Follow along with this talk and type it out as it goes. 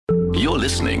You're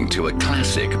listening to a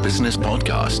classic business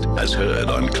podcast as heard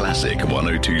on Classic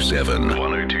 1027.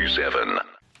 1027.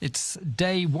 It's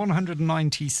day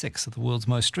 196 of the world's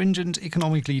most stringent,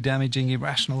 economically damaging,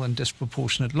 irrational and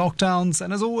disproportionate lockdowns.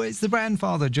 And as always, the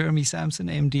Brandfather, Jeremy Sampson,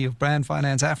 MD of Brand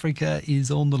Finance Africa, is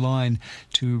on the line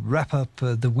to wrap up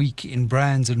the week in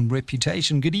brands and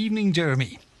reputation. Good evening,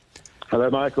 Jeremy. Hello,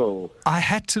 Michael. I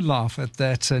had to laugh at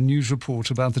that news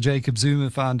report about the Jacob Zuma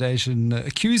Foundation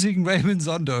accusing Raymond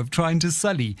Zondo of trying to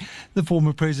sully the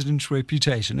former president's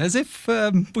reputation, as if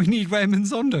we need Raymond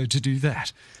Zondo to do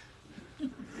that.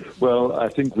 Well, I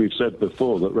think we've said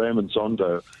before that Raymond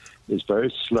Zondo is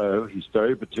very slow, he's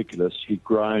very meticulous, he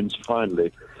grinds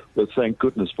finely, but thank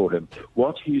goodness for him.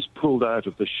 What he's pulled out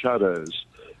of the shadows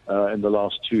in the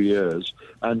last 2 years,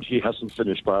 and he hasn't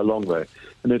finished by a long way.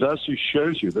 And it actually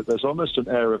shows you that there's almost an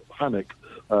air of panic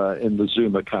in the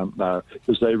Zuma camp now,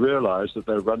 because they realize that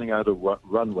they're running out of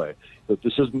runway, that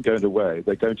this isn't going away.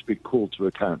 They're going to be called to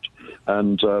account.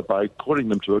 And by calling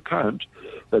them to account,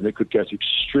 then it could get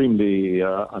extremely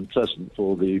unpleasant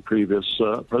for the previous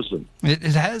president.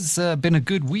 It has been a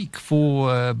good week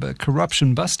for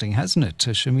corruption busting, hasn't it?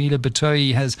 Shamila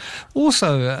Batoyi has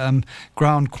also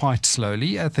ground quite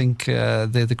slowly. I think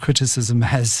the criticism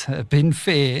has been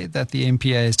fair that the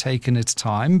MPA has taken its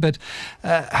time, but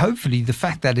hopefully the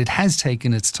fact that it has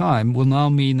taken its time will now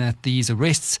mean that these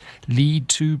arrests lead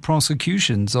to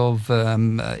prosecutions of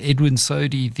Edwin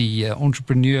Sodi, the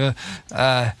entrepreneur,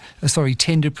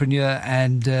 tenderpreneur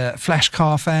and flash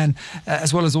car fan,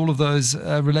 as well as all of those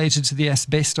related to the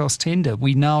asbestos tender.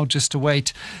 We now just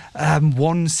await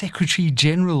one Secretary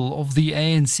General of the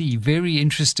ANC. Very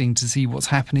interesting to see what's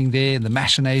happening there, the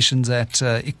machinations at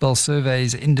Iqbal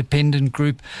Survey's independent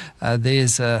group.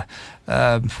 There's a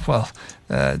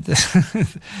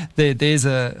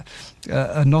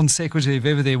non-sequitur, if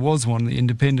ever there was one, the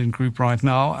independent group right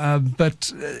now.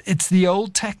 But it's the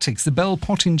old tactics, the Bell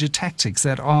Pottinger tactics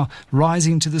that are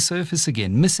rising to the surface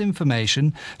again.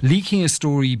 Misinformation, leaking a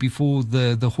story before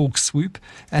the hawk swoop,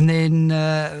 and then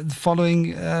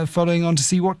following on to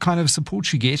see what kind of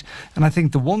support you get. And I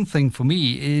think the one thing for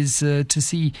me is to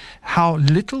see how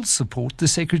little support the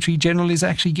Secretary General is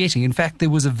actually getting. In fact, there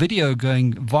was a video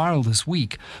going viral this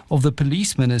week of the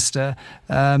police minister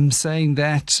saying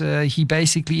that he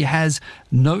basically has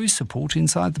no support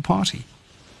inside the party.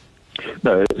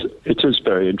 No, it is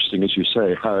very interesting, as you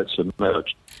say, how it's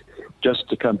emerged. Just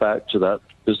to come back to that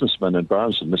businessman in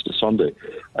Brownston, Mr. Sonde,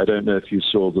 I don't know if you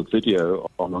saw the video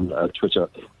on Twitter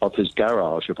of his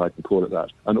garage, if I can call it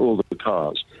that, and all the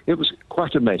cars. It was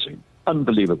quite amazing.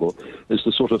 Unbelievable. It's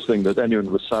the sort of thing that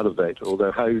anyone would salivate,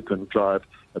 although how you can drive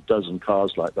a dozen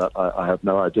cars like that, I have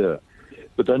no idea.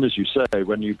 But then, as you say,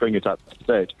 when you bring it up to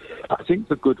date, I think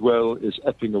the goodwill is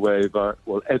ebbing away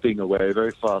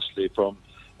very fastly from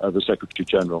the Secretary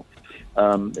General.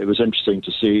 It was interesting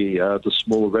to see the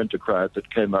small renter crowd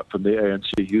that came up from the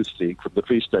ANC Youth League from the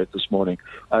Free State this morning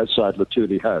outside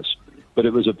Latuli House. But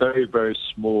it was a very, very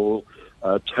small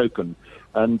token.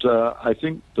 And I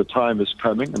think the time is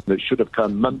coming, and it should have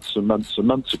come months and months and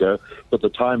months ago, but the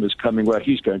time is coming where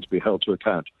he's going to be held to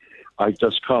account. I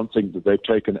just can't think that they've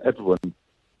taken everyone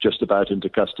just about into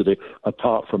custody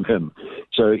apart from him.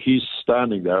 So he's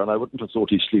standing there, and I wouldn't have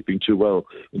thought he's sleeping too well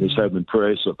in his home in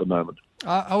Perez at the moment.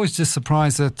 I was just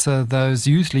surprised that those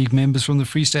Youth League members from the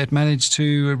Free State managed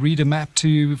to read a map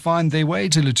to find their way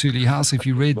to Latuli House, if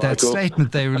you read that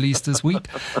statement they released this week.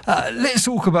 Let's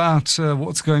talk about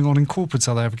what's going on in corporate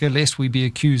South Africa, lest we be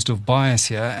accused of bias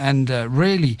here. And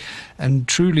really and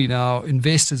truly now,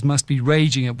 investors must be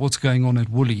raging at what's going on at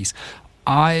Woolies.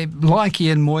 I like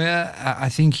Ian Moyer. I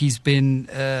think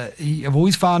I've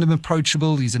always found him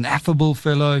approachable. He's an affable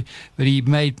fellow, but he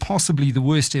made possibly the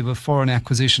worst ever foreign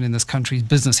acquisition in this country's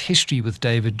business history with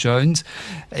David Jones.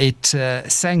 It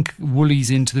sank Woolies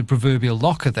into the proverbial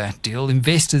locker, that deal.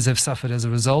 Investors have suffered as a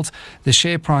result. The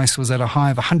share price was at a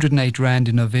high of 108 Rand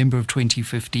in November of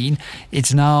 2015.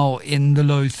 It's now in the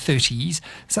low 30s.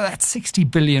 So that's 60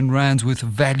 billion Rands worth of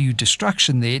value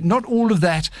destruction there. Not all of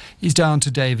that is down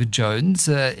to David Jones.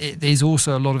 There's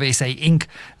also a lot of SA Inc.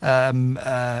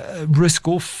 Risk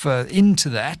off into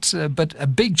that, but a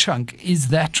big chunk is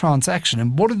that transaction.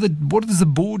 And what does the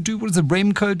board do? What does the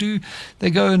Remco do? They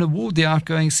go and award the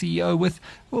outgoing CEO with,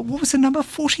 what was the number,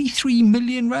 43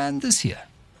 million Rand this year?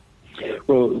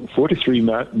 Well, 43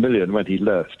 million when he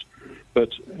left.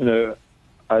 But,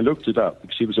 I looked it up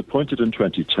because he was appointed in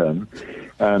 2010,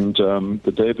 and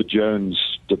the David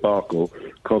Jones debacle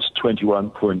cost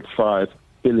 21.5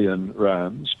 billion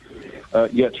rands,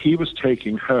 yet he was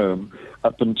taking home,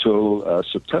 up until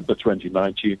September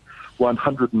 2019,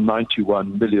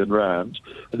 191 million rand.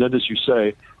 And then, as you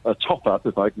say, a top-up,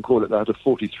 if I can call it that, of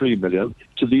 43 million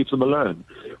to leave them alone.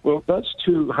 Well, that's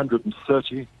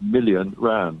 230 million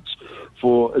rands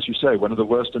for, as you say, one of the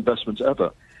worst investments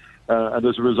ever. And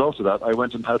as a result of that, I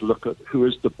went and had a look at who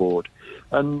is the board.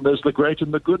 And there's the great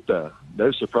and the good there.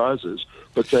 No surprises.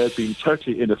 But they've been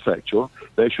totally ineffectual.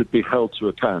 They should be held to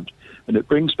account. And it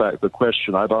brings back the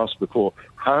question I've asked before,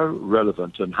 how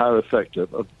relevant and how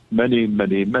effective are many,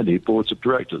 many, many boards of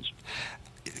directors?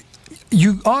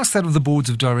 You asked that of the boards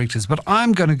of directors, but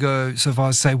I'm going to go so far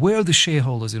as to say, where are the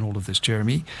shareholders in all of this,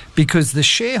 Jeremy? Because the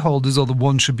shareholders are the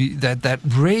ones that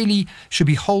really should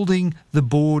be holding the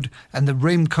board and the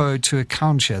RemCo to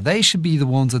account here. They should be the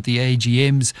ones at the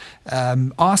AGMs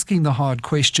asking the hard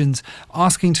questions,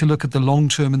 asking to look at the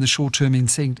long-term and the short-term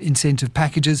incentive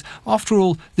packages. After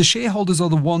all, the shareholders are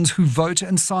the ones who vote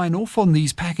and sign off on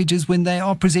these packages when they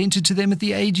are presented to them at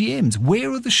the AGMs.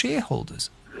 Where are the shareholders?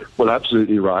 Well,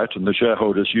 absolutely right. And the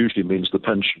shareholders usually means the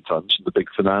pension funds and the big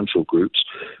financial groups.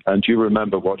 And you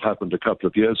remember what happened a couple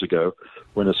of years ago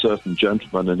when a certain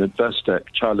gentleman in Investec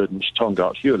challenged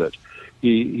Tongaat Hewlett.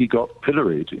 He got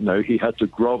pilloried. He had to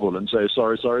grovel and say,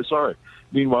 sorry, sorry, sorry.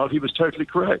 Meanwhile, he was totally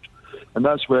correct. And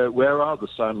that's where are the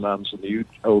Sanlams and the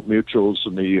old mutuals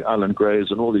and the Alan Greys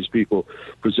and all these people?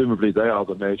 Presumably they are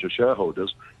the major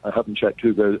shareholders. I haven't checked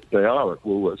who they are at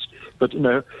Woolworths. But,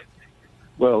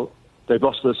 well, they've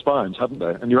lost their spines, haven't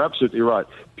they? And you're absolutely right.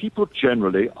 People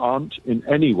generally aren't in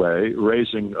any way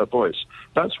raising a voice.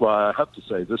 That's why I have to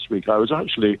say this week I was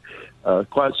actually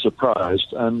quite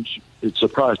surprised, and it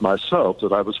surprised myself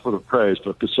that I was full of praise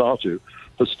for COSATU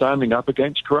for standing up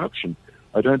against corruption.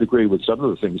 I don't agree with some of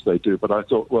the things they do, but I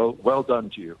thought, well done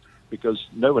to you, because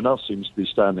no one else seems to be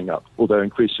standing up, although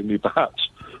increasingly perhaps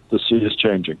the sea is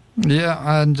changing.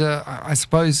 Yeah, and I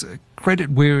suppose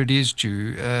credit where it is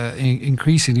due.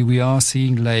 Increasingly, we are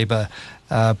seeing Labour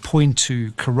point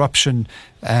to corruption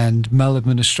and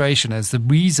maladministration as the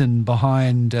reason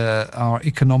behind our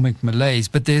economic malaise.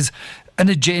 But there's an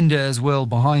agenda as well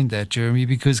behind that, Jeremy,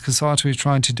 because COSATU is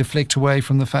trying to deflect away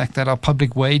from the fact that our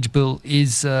public wage bill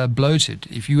is bloated.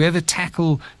 If you ever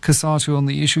tackle COSATU on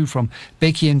the issue, from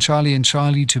Becky and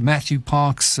Charlie to Matthew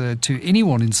Parks to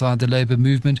anyone inside the Labour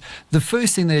movement, the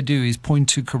first thing they do is point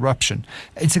to corruption.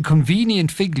 It's a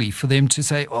convenient fig leaf for them to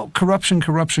say, oh, corruption,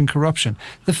 corruption, corruption.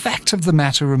 The fact of the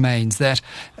matter remains that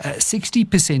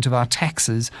 60% of our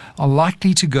taxes are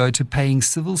likely to go to paying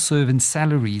civil servant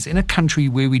salaries in a country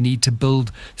where we need to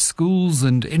build schools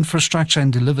and infrastructure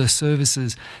and deliver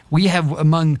services. We have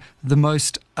among the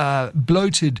most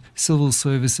bloated civil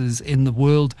services in the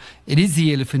world. It is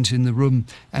the elephant in the room,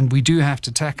 and we do have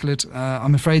to tackle it.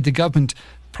 I'm afraid the government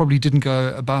probably didn't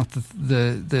go about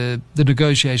the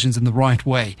negotiations in the right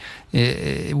way,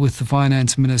 with the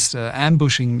finance minister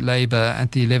ambushing Labour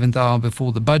at the 11th hour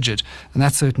before the budget, and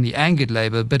that certainly angered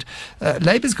Labour. But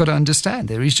Labour's got to understand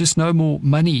there is just no more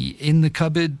money in the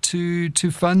cupboard to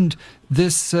fund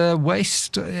this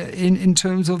waste in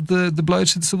terms of the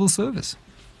bloated civil service.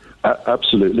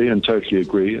 Absolutely, and totally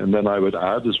agree. And then I would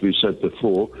add, as we said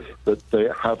before, that they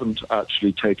haven't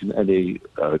actually taken any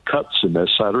cuts in their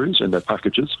salaries, in their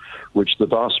packages, which the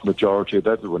vast majority of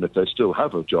everyone, if they still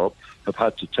have a job, have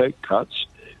had to take cuts.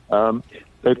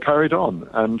 They've carried on.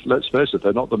 And let's face it,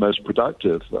 they're not the most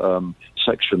productive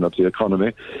section of the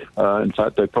economy. In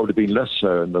fact, they've probably been less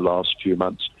so in the last few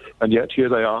months. And yet here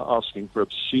they are asking for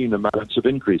obscene amounts of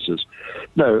increases.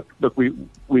 No, look,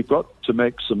 we've got to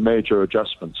make some major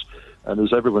adjustments. And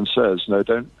as everyone says, no,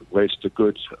 don't waste a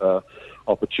good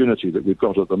opportunity that we've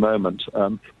got at the moment.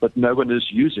 But no one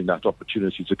is using that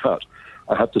opportunity to cut.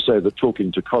 I have to say that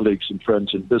talking to colleagues and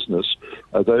friends in business,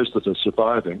 those that are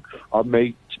surviving are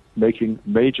making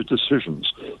major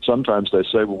decisions. Sometimes they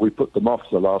say, well, we put them off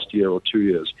the last year or 2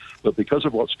 years. But because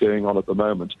of what's going on at the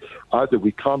moment, either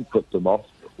we can't put them off,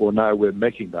 or now we're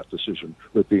making that decision.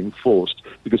 We're being forced,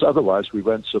 because otherwise we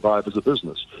won't survive as a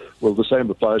business. Well, the same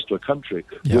applies to a country.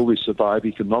 Yeah. Will we survive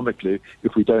economically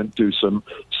if we don't do some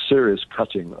serious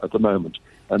cutting at the moment?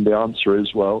 And the answer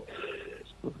is, well,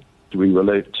 do we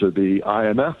relate to the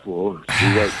IMF, or do we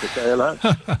relate to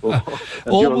bailouts?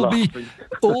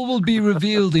 All will be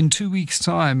revealed in 2 weeks'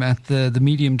 time at the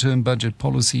medium-term budget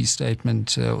policy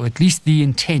statement, or at least the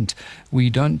intent. We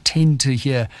don't tend to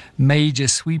hear major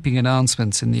sweeping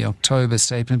announcements in the October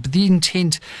statement, but the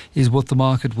intent is what the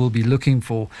market will be looking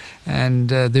for, and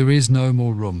there is no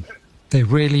more room. There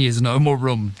really is no more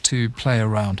room to play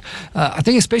around. I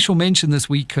think a special mention this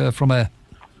week from a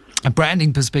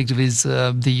branding perspective is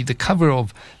the cover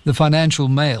of the Financial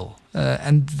Mail.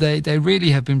 and they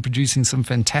really have been producing some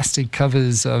fantastic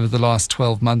covers over the last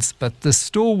 12 months. But the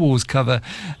Store Wars cover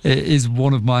is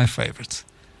one of my favorites.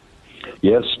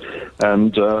 Yes,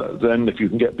 and then if you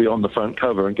can get beyond the front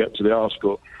cover and get to the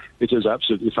article, it is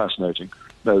absolutely fascinating.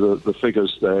 The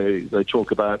figures they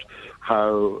talk about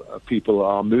how people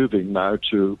are moving now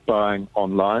to buying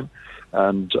online,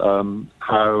 and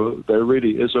how there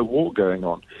really is a war going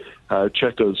on.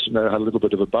 Checkers had a little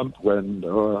bit of a bump when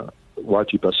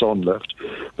Whitey Basson left,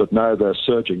 but now they're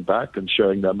surging back and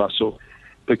showing their muscle.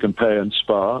 Pick and Pay and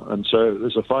Spar, and so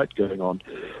there's a fight going on.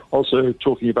 Also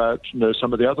talking about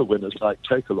some of the other winners like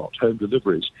Take-A-Lot, home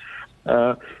deliveries,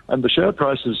 and the share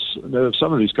prices of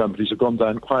some of these companies have gone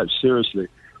down quite seriously.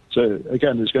 So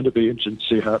again, it's going to be interesting to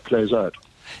see how it plays out.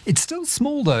 It's still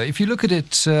small, though. If you look at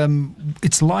it,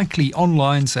 it's likely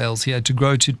online sales here to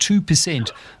grow to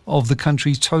 2% of the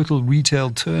country's total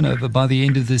retail turnover by the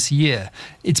end of this year.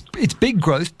 It's big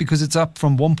growth because it's up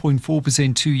from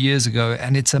 1.4% 2 years ago,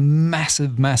 and it's a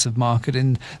massive, massive market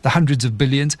in the hundreds of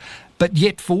billions. But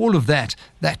yet, for all of that,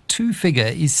 that 2 figure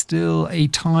is still a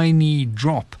tiny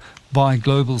drop by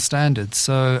global standards.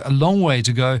 So a long way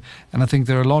to go, and I think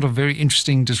there are a lot of very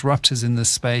interesting disruptors in this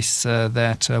space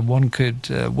that one could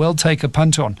well take a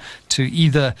punt on to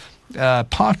either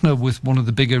partner with one of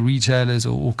the bigger retailers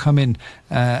or come in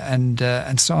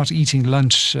and start eating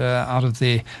lunch out of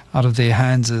their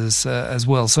hands as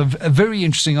well. So a very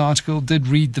interesting article. Did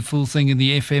read the full thing in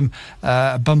the FM,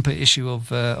 bumper issue of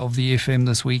the FM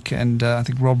this week, and I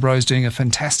think Rob Rowe's doing a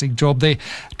fantastic job there.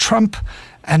 Trump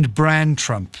and Brand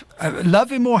Trump.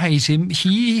 Love him or hate him,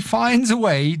 he finds a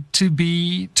way to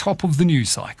be top of the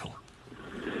news cycle.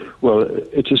 Well,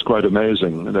 it is quite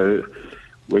amazing,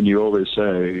 when you always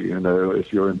say,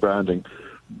 if you're in branding,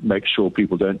 make sure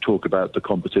people don't talk about the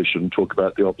competition, talk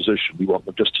about the opposition. We want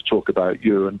them just to talk about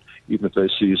you, and even if they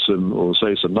see some or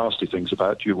say some nasty things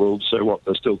about you, well, so what?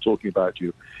 They're still talking about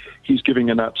you. He's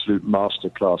giving an absolute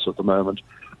masterclass at the moment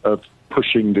of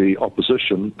pushing the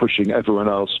opposition, pushing everyone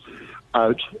else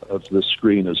out of the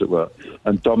screen, as it were,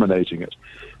 and dominating it.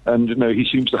 And, he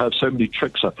seems to have so many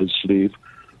tricks up his sleeve.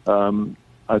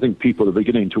 I think people are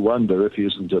beginning to wonder if he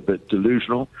isn't a bit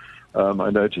delusional. I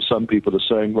notice some people are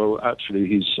saying, well, actually,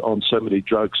 he's on so many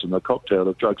drugs and a cocktail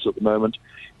of drugs at the moment.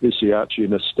 Is he actually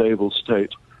in a stable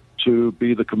state to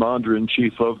be the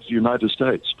commander-in-chief of the United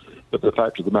States? But the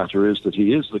fact of the matter is that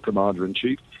he is the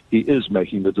commander-in-chief. He is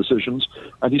making the decisions,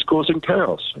 and he's causing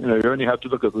chaos. You only have to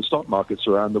look at the stock markets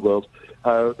around the world,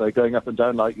 how they're going up and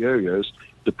down like yo-yos,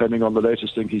 depending on the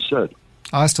latest thing he said.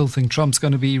 I still think Trump's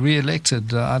going to be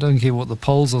re-elected. I don't care what the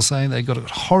polls are saying. They got it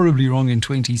horribly wrong in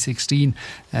 2016,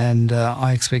 and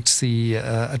I expect to see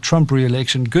a Trump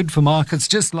re-election. Good for markets.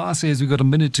 Just lastly, as we've got a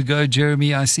minute to go,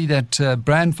 Jeremy, I see that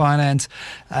Brand Finance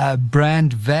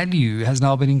brand value has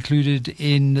now been included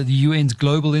in the UN's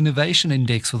Global Innovation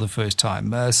Index for the first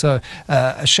time. So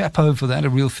a chapeau for that, a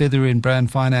real feather in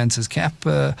Brand Finance's cap.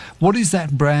 What is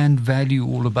that brand value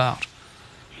all about?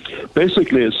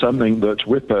 Basically, it's something that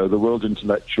WIPO, the World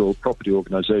Intellectual Property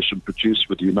Organization, produced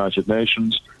with the United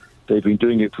Nations. They've been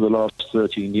doing it for the last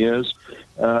 13 years,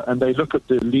 and they look at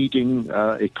the leading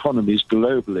economies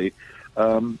globally,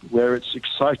 where it's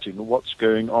exciting what's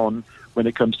going on when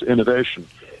it comes to innovation.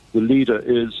 The leader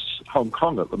is Hong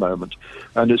Kong at the moment,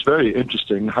 and it's very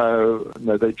interesting how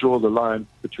they draw the line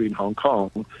between Hong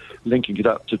Kong, linking it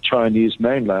up to Chinese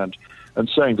mainland, and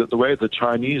saying that the way the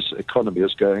Chinese economy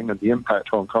is going and the impact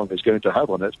Hong Kong is going to have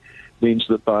on it means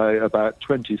that by about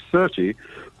 2030,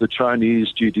 the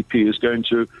Chinese GDP is going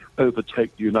to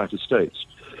overtake the United States.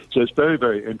 So it's very,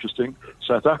 very interesting.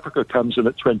 South Africa comes in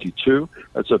at 22.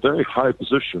 It's a very high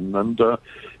position, and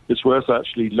it's worth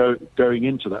actually going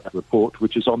into that report,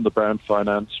 which is on the Brand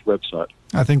Finance website.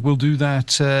 I think we'll do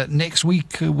that next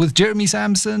week with Jeremy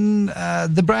Sampson,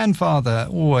 the Brandfather.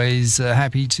 Always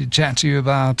happy to chat to you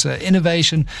about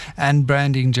innovation and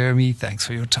branding. Jeremy, thanks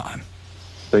for your time.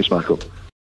 Thanks, Michael.